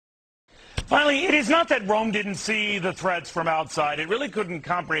Finally, it is not that Rome didn't see the threats from outside. It really couldn't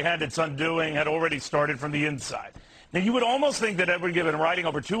comprehend its undoing had already started from the inside. Now, you would almost think that Edward Gibbon, writing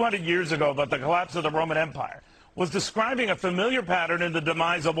over 200 years ago about the collapse of the Roman Empire, was describing a familiar pattern in the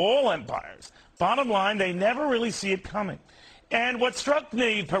demise of all empires. Bottom line, they never really see it coming. And what struck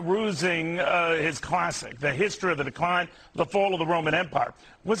me perusing his classic, The History of the Decline, the Fall of the Roman Empire,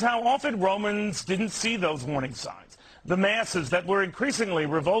 was how often Romans didn't see those warning signs. The masses that were increasingly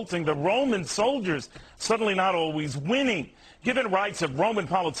revolting, the Roman soldiers suddenly not always winning, given rights of Roman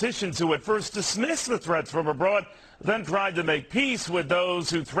politicians who at first dismissed the threats from abroad, then tried to make peace with those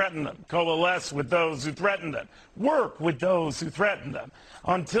who threatened them, coalesce with those who threatened them, work with those who threatened them,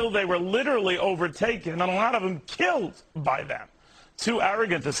 until they were literally overtaken, and a lot of them killed by them. Too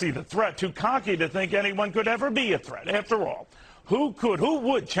arrogant to see the threat, too cocky to think anyone could ever be a threat. After all, who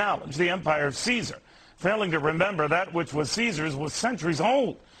would challenge the empire of Caesar, failing to remember that which was Caesar's was centuries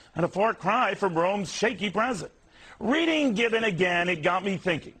old, and a far cry from Rome's shaky present? Reading Gibbon again, it got me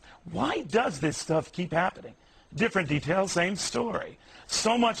thinking, why does this stuff keep happening? Different details, same story.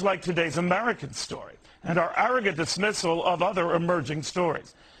 So much like today's American story and our arrogant dismissal of other emerging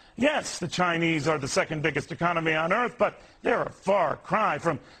stories. Yes, the Chinese are the second biggest economy on earth, but they're a far cry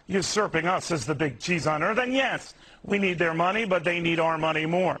from usurping us as the big cheese on earth. And yes, we need their money, but they need our money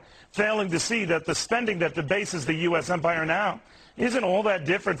more. Failing to see that the spending that debases the U.S. empire now isn't all that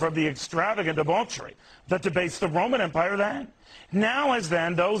different from the extravagant debauchery that debased the Roman Empire then. Now as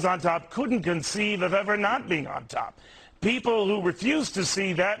then, those on top couldn't conceive of ever not being on top. People who refused to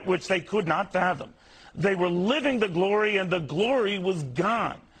see that which they could not fathom. They were living the glory, and the glory was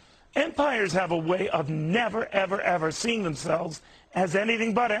gone. Empires have a way of never, ever, ever seeing themselves as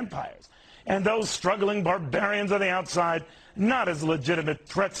anything but empires. And those struggling barbarians on the outside, not as legitimate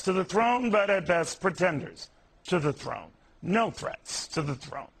threats to the throne, but at best pretenders to the throne. No threats to the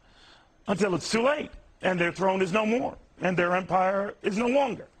throne. Until it's too late, and their throne is no more, and their empire is no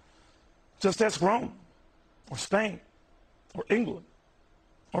longer. Just ask Rome, or Spain, or England,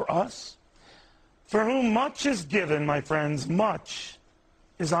 or us. For whom much is given, my friends, much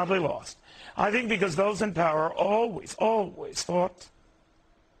is oddly lost. I think because those in power always, always thought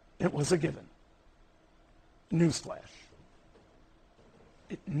it was a given. Newsflash.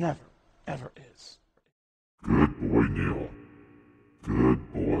 It never, ever is. Good boy, Neil.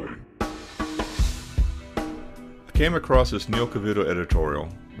 Good boy. I came across this Neil Cavuto editorial,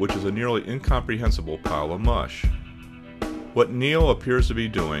 which is a nearly incomprehensible pile of mush. What Neil appears to be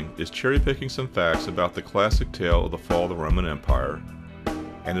doing is cherry-picking some facts about the classic tale of the fall of the Roman Empire,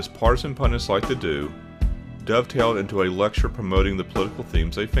 and as partisan pundits like to do, dovetailed into a lecture promoting the political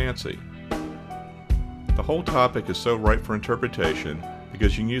themes they fancy. The whole topic is so ripe for interpretation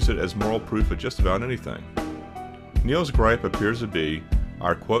because you can use it as moral proof of just about anything. Neil's gripe appears to be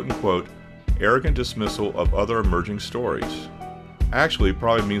our quote-unquote arrogant dismissal of other emerging stories. Actually, it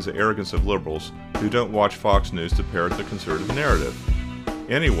probably means the arrogance of liberals who don't watch Fox News to parrot the conservative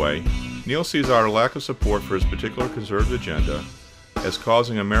narrative. Anyway, Neil sees our lack of support for his particular conservative agenda as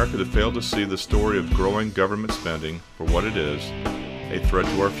causing America to fail to see the story of growing government spending for what it is, a threat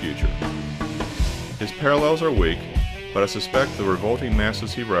to our future. His parallels are weak, but I suspect the revolting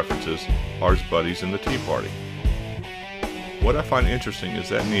masses he references are his buddies in the Tea Party. What I find interesting is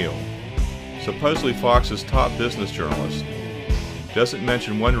that Neil, supposedly Fox's top business journalist, doesn't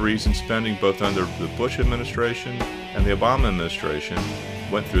mention one reason spending both under the Bush administration and the Obama administration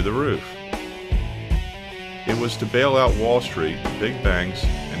went through the roof. It was to bail out Wall Street, big banks,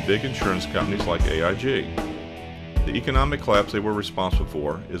 and big insurance companies like AIG. The economic collapse they were responsible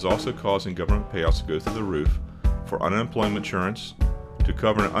for is also causing government payouts to go through the roof for unemployment insurance, to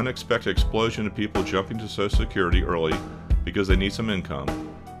cover an unexpected explosion of people jumping to Social Security early because they need some income,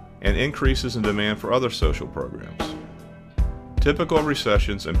 and increases in demand for other social programs. Typical of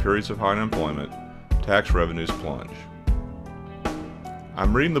recessions and periods of high unemployment, tax revenues plunge.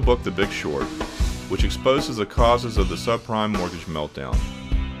 I'm reading the book The Big Short, which exposes the causes of the subprime mortgage meltdown.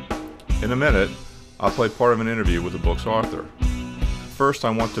 In a minute, I'll play part of an interview with the book's author. First,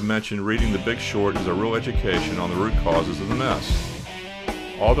 I want to mention reading The Big Short is a real education on the root causes of the mess.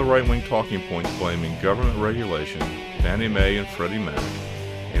 All the right-wing talking points blaming government regulation, Fannie Mae and Freddie Mac,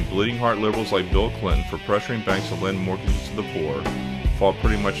 and bleeding heart liberals like Bill Clinton for pressuring banks to lend mortgages to the poor fall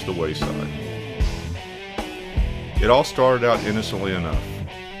pretty much to the wayside. It all started out innocently enough.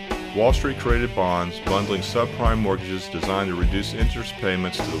 Wall Street created bonds bundling subprime mortgages designed to reduce interest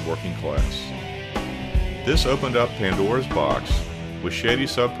payments to the working class. This opened up Pandora's box, with shady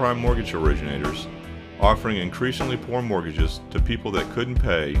subprime mortgage originators offering increasingly poor mortgages to people that couldn't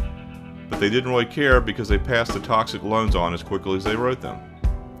pay, but they didn't really care because they passed the toxic loans on as quickly as they wrote them.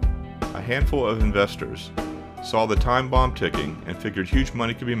 A handful of investors saw the time bomb ticking and figured huge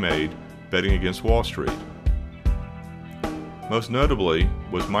money could be made betting against Wall Street. Most notably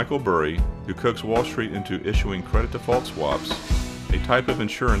was Michael Burry, who coaxed Wall Street into issuing credit default swaps, a type of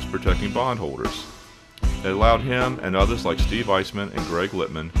insurance protecting bondholders. It allowed him and others like Steve Eisman and Greg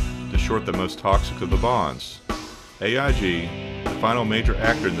Lippman to short the most toxic of the bonds. AIG, the final major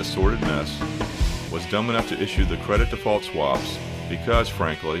actor in this sordid mess, was dumb enough to issue the credit default swaps because,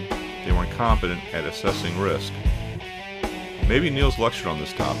 frankly, they were incompetent at assessing risk. Maybe Neil's lectured on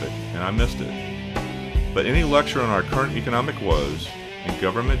this topic, and I missed it. But any lecture on our current economic woes and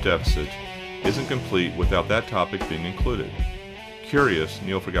government deficit isn't complete without that topic being included. Curious,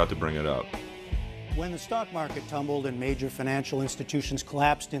 Neil forgot to bring it up. When the stock market tumbled and major financial institutions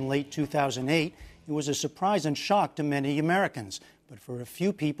collapsed in late 2008, it was a surprise and shock to many Americans. But for a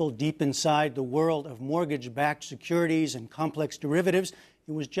few people deep inside the world of mortgage-backed securities and complex derivatives,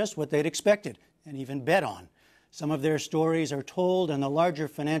 it was just what they'd expected and even bet on. Some of their stories are told and the larger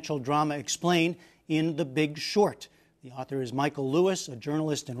financial drama explained in The Big Short. The author is Michael Lewis, a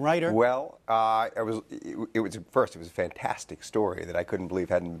journalist and writer. Well, it was a fantastic story that I couldn't believe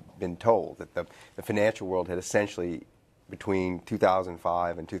hadn't been told, that the financial world had essentially, between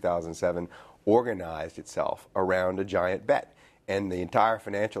 2005 and 2007, organized itself around a giant bet. And the entire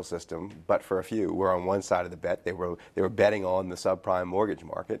financial system, but for a few, were on one side of the bet. They were betting on the subprime mortgage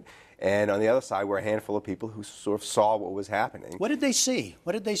market. And on the other side were a handful of people who sort of saw what was happening. What did they see?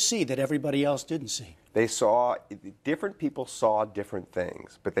 What did they see that everybody else didn't see? They saw, different people saw different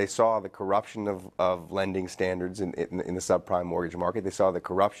things, but they saw the corruption of lending standards in the subprime mortgage market. They saw the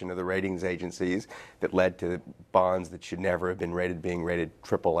corruption of the ratings agencies that led to bonds that should never have been rated being rated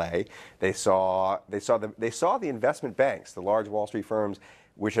AAA. They saw the investment banks, the large Wall Street firms,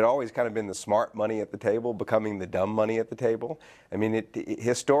 which had always kind of been the smart money at the table, becoming the dumb money at the table. I mean,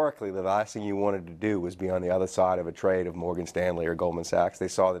 historically, the last thing you wanted to do was be on the other side of a trade of Morgan Stanley or Goldman Sachs. They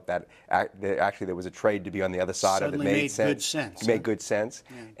saw that actually there was a trade to be on the other side of it. Made good sense. Made good sense.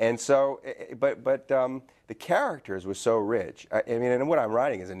 Yeah. And so, but the characters were so rich. I mean, and what I'm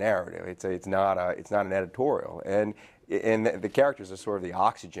writing is a narrative. It's not an editorial. And the characters are sort of the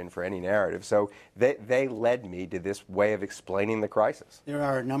oxygen for any narrative. So they led me to this way of explaining the crisis. There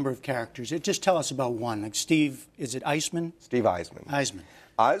are a number of characters. Just tell us about one. Like Steve, is it Eisman? Steve Eisman.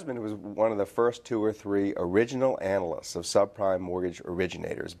 Eisman was one of the first 2 or 3 original analysts of subprime mortgage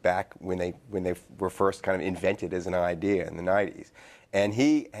originators back when they were first kind of invented as an idea in the 90s. And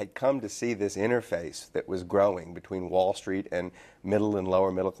he had come to see this interface that was growing between Wall Street and middle and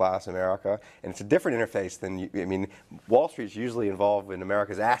lower middle class America. And it's a different interface than, I mean, Wall Street's usually involved in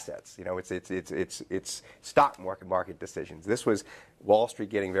America's assets. You know, it's stock market decisions. This was Wall Street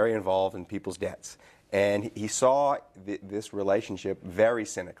getting very involved in people's debts. And he saw this relationship very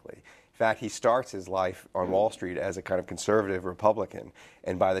cynically. In fact, he starts his life on Wall Street as a kind of conservative Republican,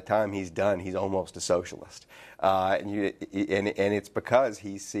 and by the time he's done, he's almost a socialist. And it's because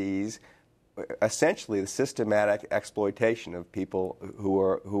he sees essentially the systematic exploitation of people who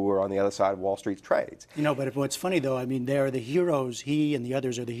are on the other side of Wall Street's trades. You know, but what's funny, though, I mean, they're the heroes. He and the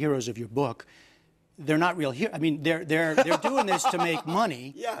others are the heroes of your book. They're not real heroes. I mean, they're doing this to make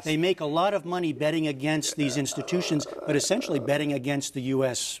money. Yes. They make a lot of money betting against these institutions, but essentially betting against the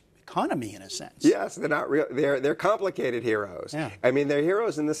U.S. economy in a sense. Yes, they're not real. They're complicated heroes. Yeah. I mean, they're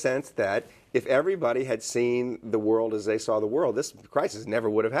heroes in the sense that if everybody had seen the world as they saw the world, this crisis never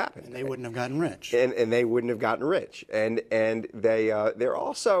would have happened. And they wouldn't have gotten rich. And they wouldn't have gotten rich. And they're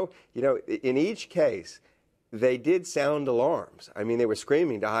also, you know, in each case, they did sound alarms. I mean, they were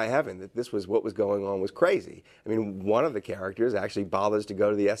screaming to high heaven that this was what was going on was crazy. I mean, one of the characters actually bothers to go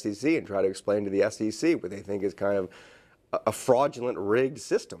to the SEC and try to explain to the SEC what they think is kind of a fraudulent, rigged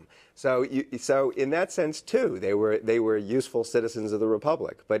system. So in that sense, too, they were useful citizens of the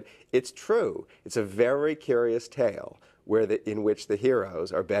Republic. But it's true. It's a very curious tale in which the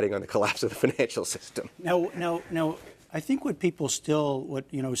heroes are betting on the collapse of the financial system. Now, I think what people still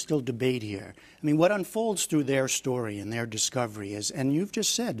debate here. I mean, what unfolds through their story and their discovery is, and you've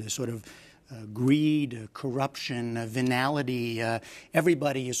just said, this sort of greed, corruption, venality.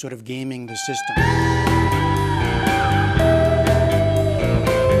 Everybody is sort of gaming the system.